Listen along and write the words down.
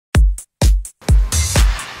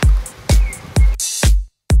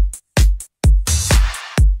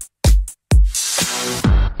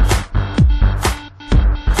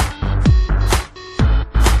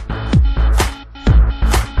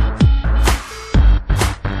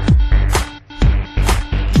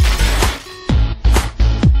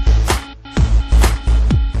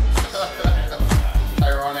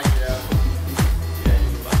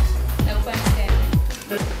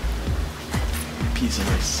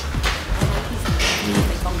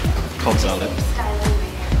this? Cobb salad.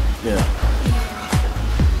 Yeah.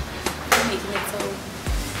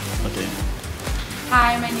 Okay.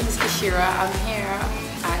 Hi, my name is Cashera. I'm here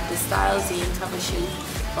at the Stylezine cover shoot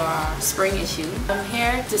for our spring issue. I'm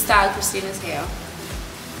here to style Christina's hair.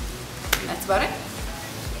 And that's about it.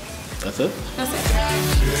 That's it? That's it.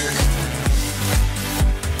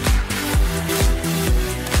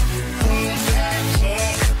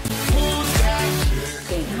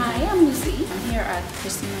 Okay, hi, I'm Lucy. I'm here at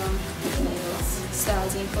KMcNeil's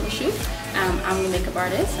Stylezine photo shoot. I'm the makeup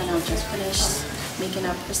artist and I've just finished making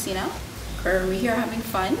up Christina. We're here having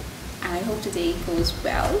fun and I hope today goes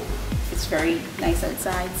well. It's very nice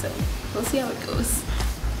outside, so we'll see how it goes.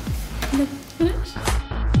 Finish.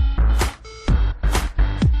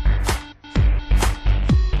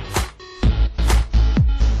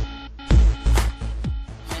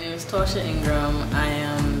 My name is Torsha Ingraham. I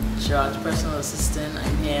am Gerard's personal assistant.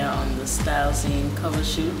 I'm here on the Stylezine cover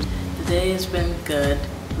shoot. The day has been good.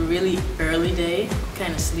 Really early day,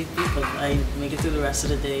 kind of sleepy, but I make it through the rest of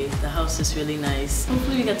the day. The house is really nice.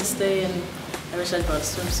 Hopefully we get to stay, and I wish I'd brought a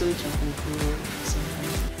swimsuit, jumping pool, or something.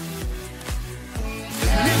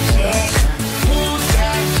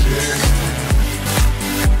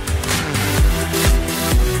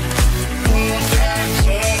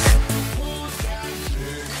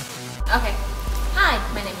 Okay. Hi,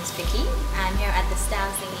 my name is Vicky. I'm here at the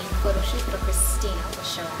Stylezine photo shoot for Christina with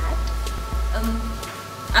Sharad.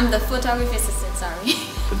 I'm the photography assistant, sorry.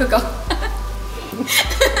 I forgot.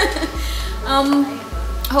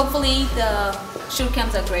 Hopefully the shoot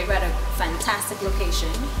comes out great. We're at a fantastic location,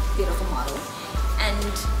 beautiful model,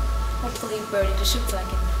 and hopefully we're ready to shoot so I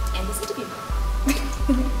can end this interview.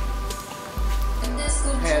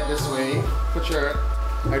 Head this way. Put your,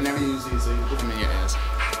 I've never used these, so you put them in your ass.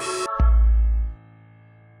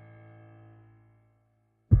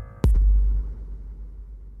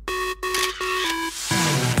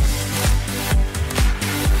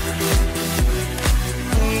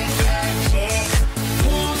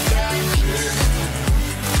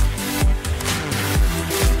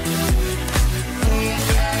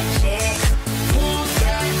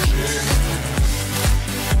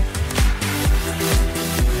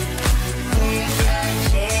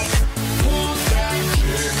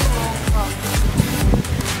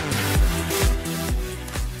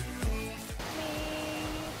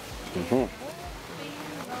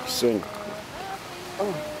 Sing.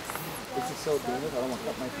 Oh, this is so good. I don't want to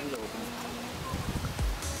cut my feet open.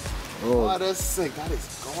 Oh, That's sick. That is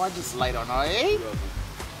gorgeous light on her, eh?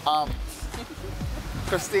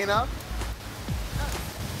 Christina?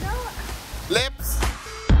 No. Lips?